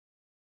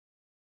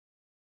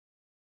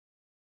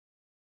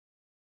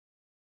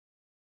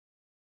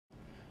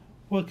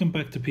Welcome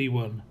back to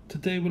P1.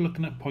 Today we're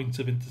looking at points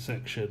of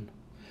intersection.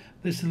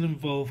 This will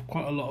involve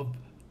quite a lot of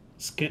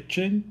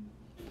sketching.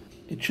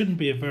 It shouldn't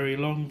be a very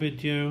long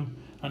video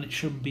and it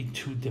shouldn't be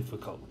too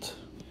difficult.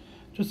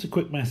 Just a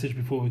quick message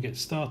before we get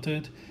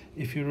started.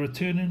 If you're a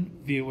returning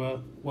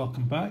viewer,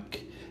 welcome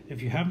back.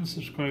 If you haven't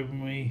subscribed to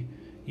me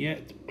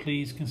yet,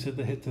 please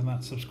consider hitting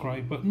that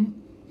subscribe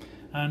button.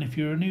 And if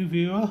you're a new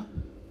viewer,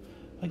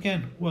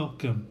 again,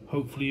 welcome.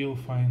 Hopefully you'll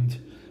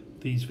find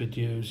these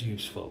videos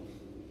useful.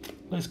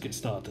 Let's get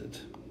started.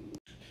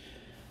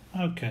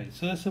 Okay,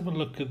 so let's have a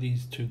look at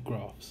these two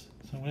graphs.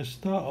 So I'm going to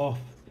start off,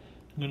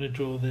 I'm going to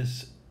draw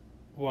this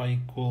y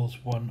equals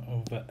 1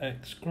 over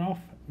x graph.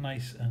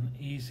 Nice and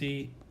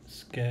easy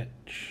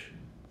sketch.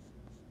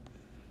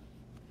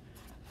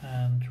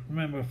 And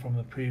remember from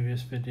the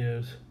previous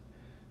videos,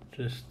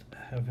 just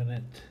having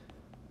it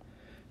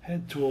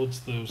head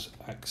towards those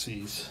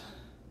axes.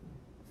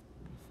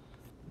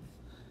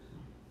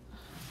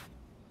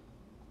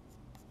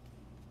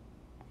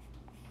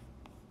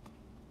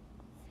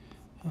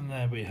 And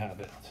there we have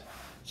it.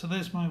 So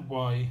there's my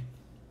y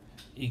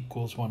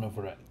equals 1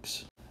 over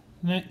x.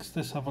 Next,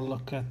 let's have a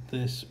look at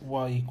this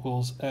y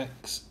equals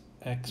x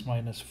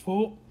minus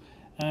 4.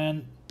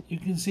 And you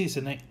can see it's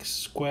an x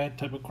squared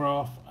type of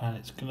graph, and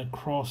it's going to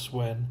cross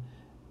when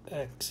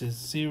x is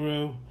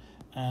 0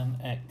 and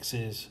x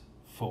is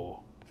 4.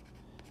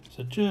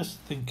 So just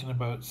thinking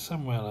about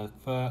somewhere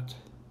like that,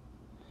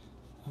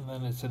 and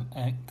then it's an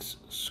x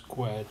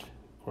squared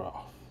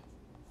graph.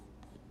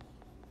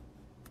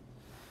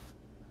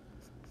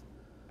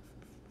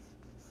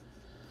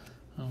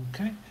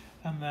 Okay,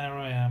 and there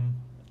I am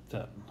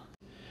done.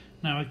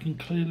 Now I can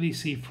clearly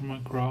see from my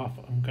graph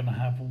I'm going to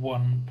have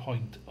 1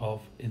 point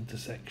of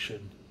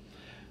intersection.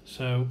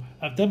 So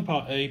I've done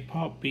part A,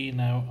 part B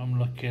now I'm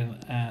looking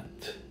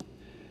at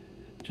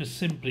just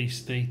simply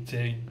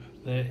stating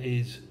there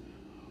is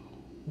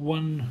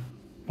 1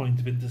 point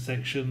of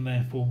intersection,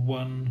 therefore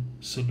 1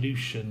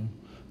 solution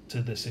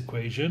to this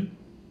equation.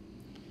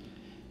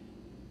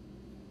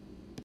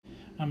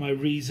 And my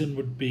reason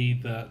would be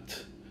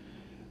that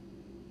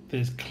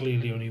there's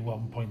clearly only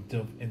 1 point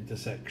of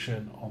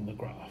intersection on the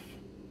graph.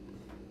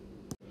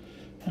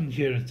 And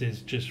here it is,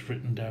 just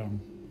written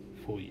down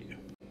for you.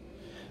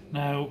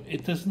 Now,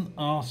 it doesn't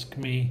ask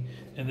me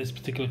in this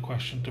particular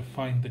question to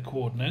find the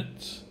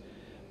coordinates,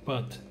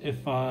 but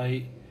if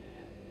I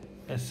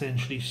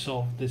essentially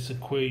solve this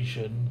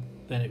equation,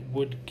 then it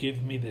would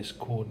give me this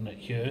coordinate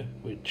here,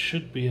 which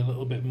should be a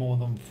little bit more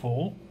than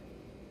 4,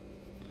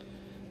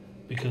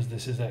 because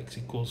this is x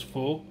equals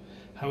 4.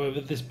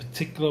 However, this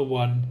particular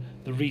one,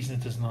 the reason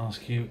it doesn't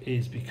ask you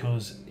is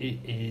because it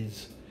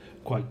is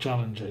quite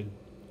challenging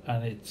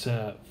and it's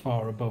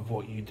far above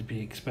what you'd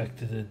be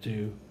expected to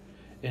do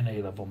in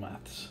A-level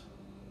maths.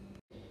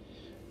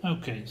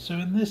 Okay, so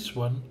in this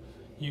one,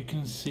 you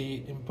can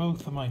see in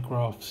both of my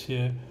graphs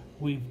here,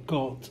 we've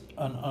got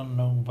an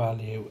unknown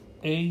value,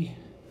 A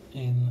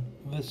in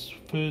this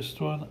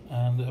first one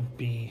and a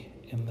B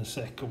in the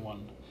second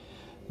one.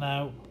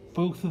 Now,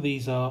 both of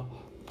these are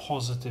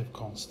positive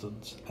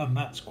constants, and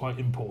that's quite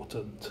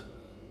important.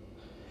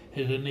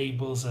 It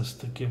enables us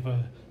to give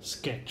a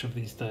sketch of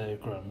these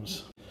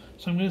diagrams.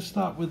 So I'm going to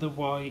start with the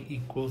y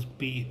equals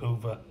b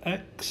over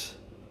x.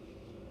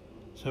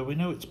 So we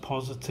know it's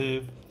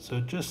positive,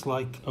 so just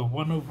like a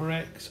 1 over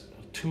x,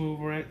 a 2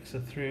 over x, a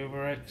 3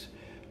 over x,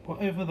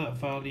 whatever that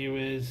value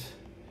is,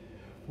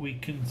 we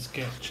can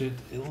sketch it.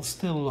 It'll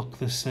still look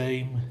the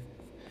same,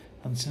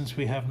 and since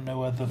we have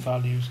no other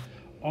values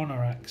on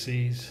our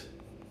axes,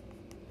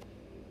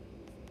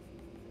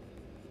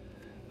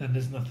 then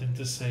there's nothing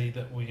to say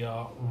that we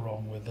are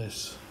wrong with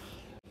this.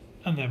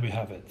 And there we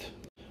have it.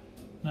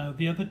 Now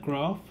the other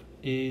graph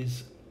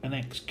is an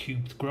x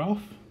cubed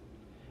graph,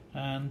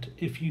 and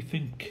if you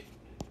think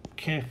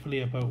carefully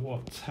about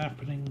what's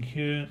happening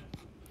here,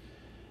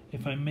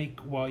 if I make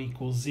y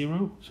equals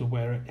 0, so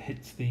where it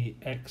hits the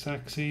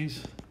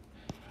x-axis,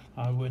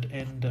 I would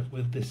end up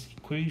with this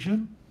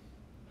equation.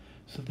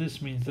 So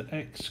this means that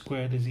x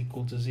squared is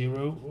equal to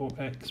 0, or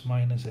x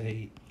minus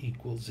a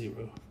equals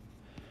 0.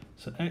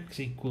 So x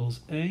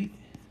equals a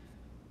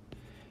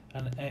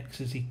and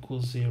x is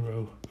equals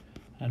 0.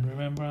 And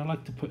remember, I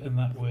like to put in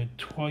that word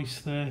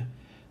twice there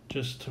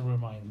just to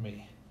remind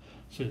me.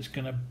 So it's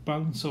going to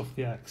bounce off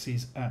the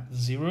axes at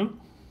 0.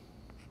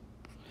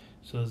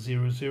 So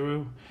 0,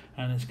 0.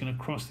 And it's going to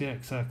cross the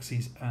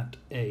x-axis at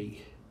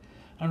a.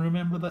 And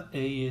remember that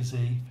a is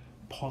a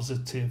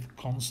positive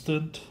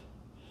constant.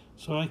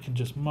 So I can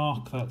just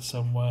mark that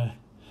somewhere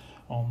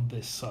on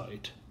this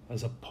side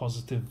as a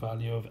positive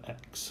value of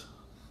x.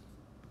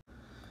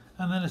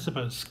 And then it's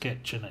about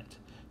sketching it.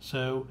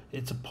 So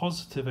it's a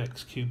positive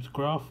x cubed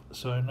graph,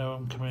 so I know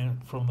I'm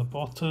coming from the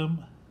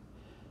bottom,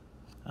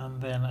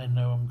 and then I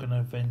know I'm going to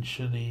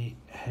eventually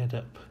head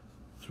up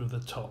through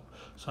the top.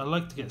 So I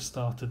like to get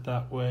started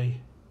that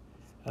way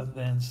and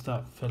then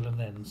start filling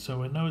in.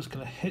 So I know it's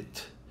going to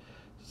hit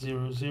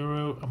 0,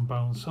 0 and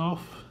bounce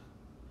off,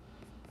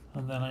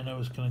 and then I know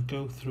it's going to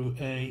go through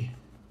A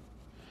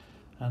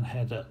and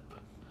head up.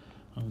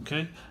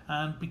 Okay,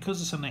 and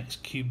because it's an x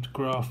cubed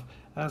graph,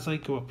 as I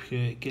go up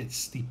here it gets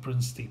steeper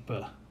and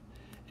steeper.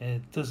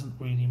 It doesn't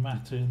really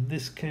matter in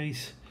this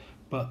case,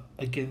 but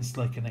against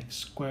like an x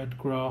squared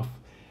graph,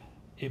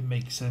 it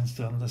makes sense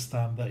to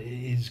understand that it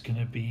is going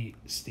to be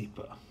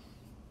steeper.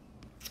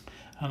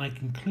 And I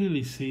can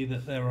clearly see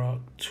that there are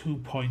 2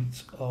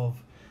 points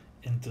of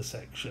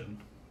intersection.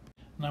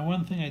 Now,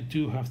 one thing I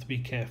do have to be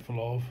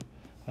careful of,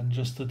 and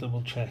just to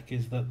double check,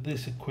 is that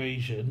this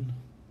equation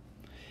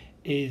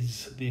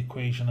is the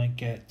equation I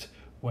get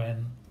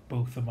when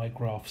both of my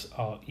graphs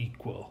are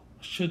equal.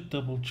 I should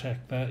double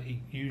check that, it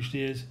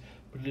usually is,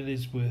 but it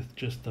is worth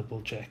just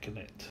double checking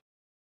it.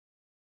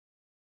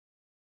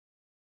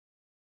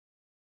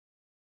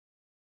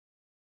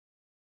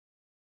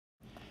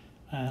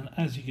 And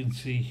as you can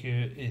see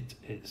here, it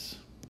is.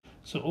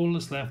 So all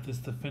that's left is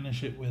to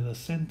finish it with a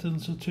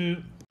sentence or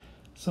two,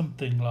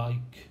 something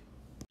like,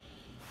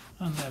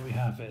 and there we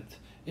have it.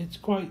 It's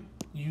quite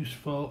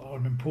useful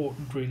and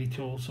important really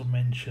to also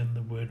mention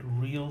the word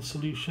real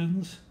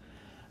solutions,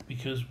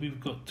 because we've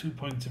got 2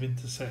 points of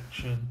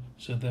intersection,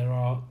 so there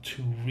are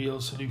 2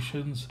 real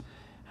solutions.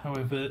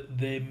 However,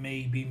 there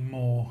may be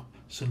more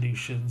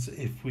solutions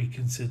if we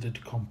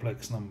considered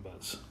complex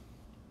numbers.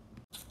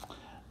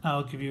 Now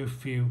I'll give you a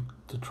few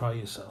to try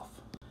yourself.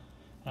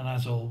 And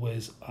as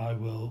always, I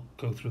will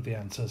go through the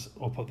answers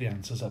or put the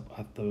answers up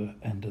at the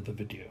end of the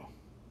video.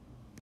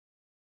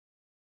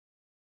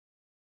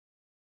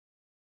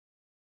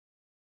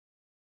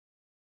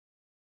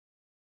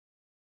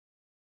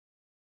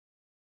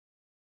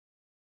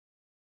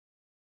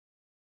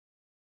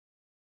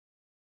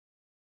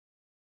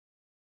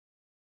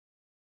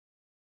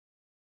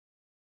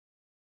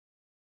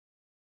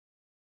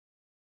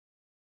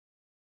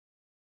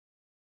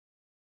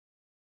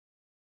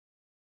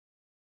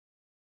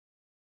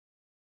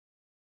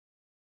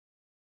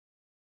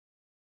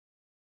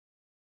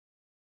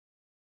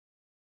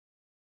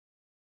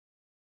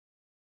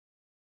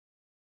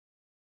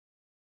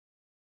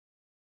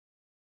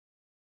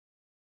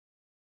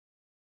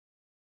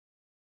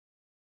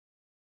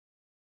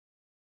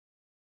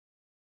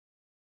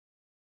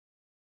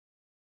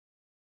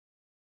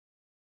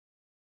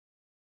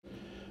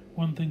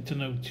 One thing to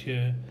note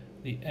here,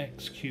 the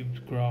x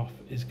cubed graph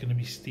is going to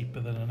be steeper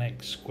than an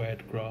x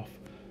squared graph,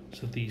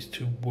 so these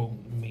two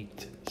won't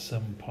meet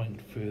some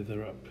point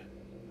further up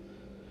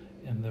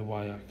in the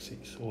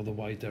y-axis or the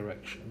y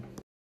direction.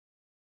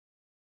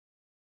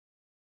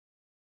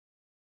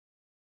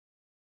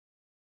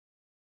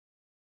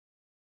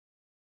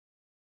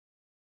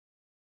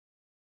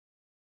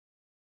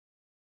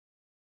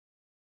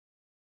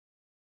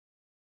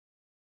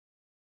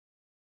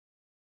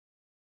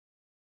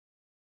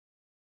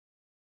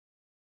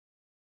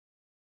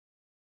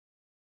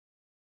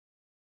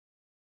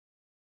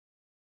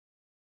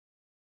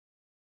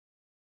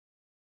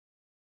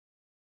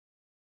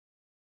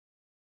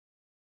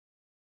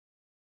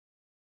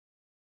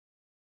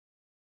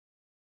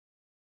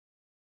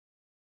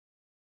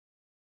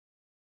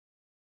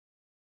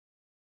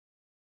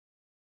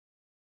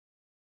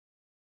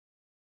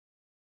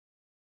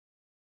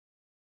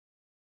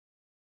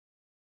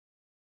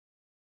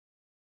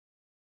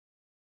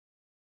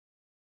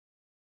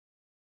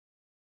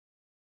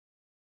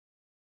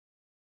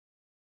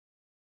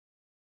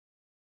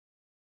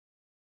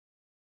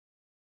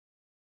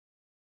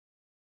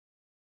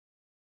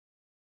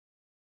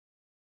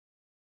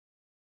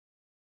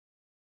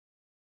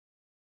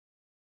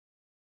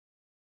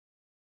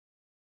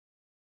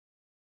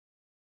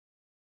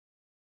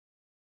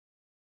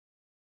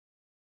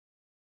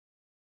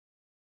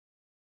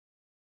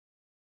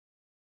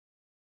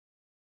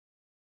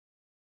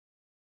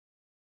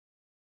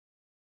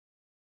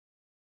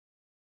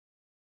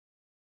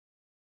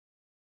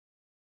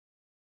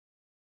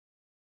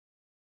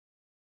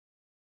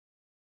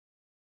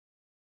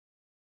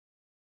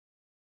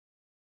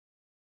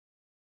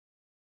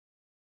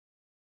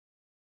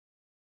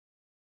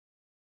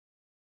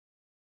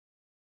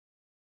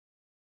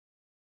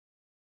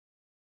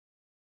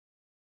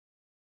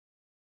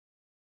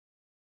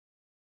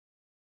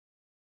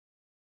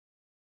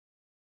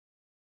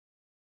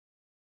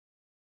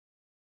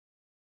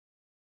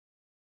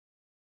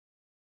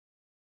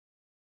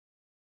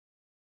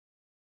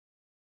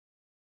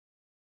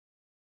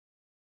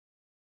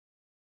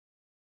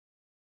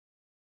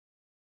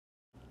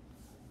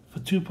 For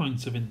 2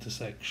 points of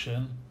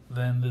intersection,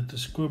 then the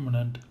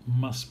discriminant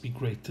must be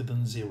greater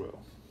than 0.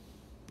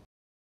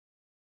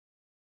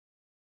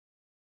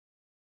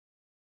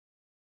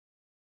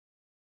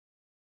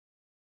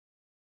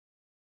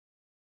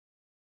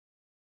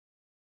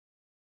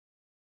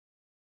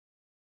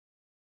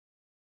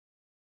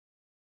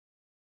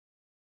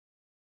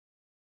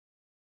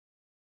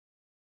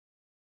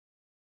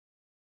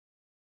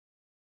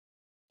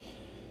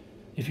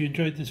 If you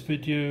enjoyed this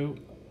video,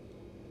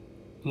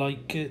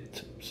 like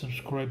it,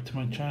 subscribe to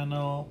my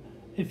channel.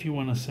 If you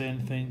want to say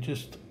anything,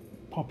 just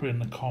pop it in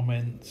the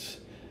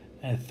comments.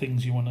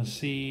 Things you want to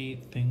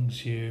see,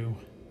 things you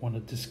want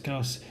to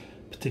discuss,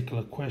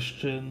 particular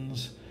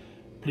questions.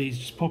 please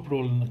just pop it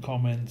all in the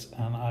comments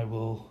and I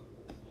will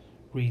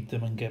read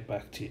them and get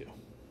back to you.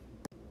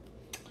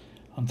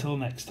 Until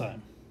next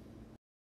time.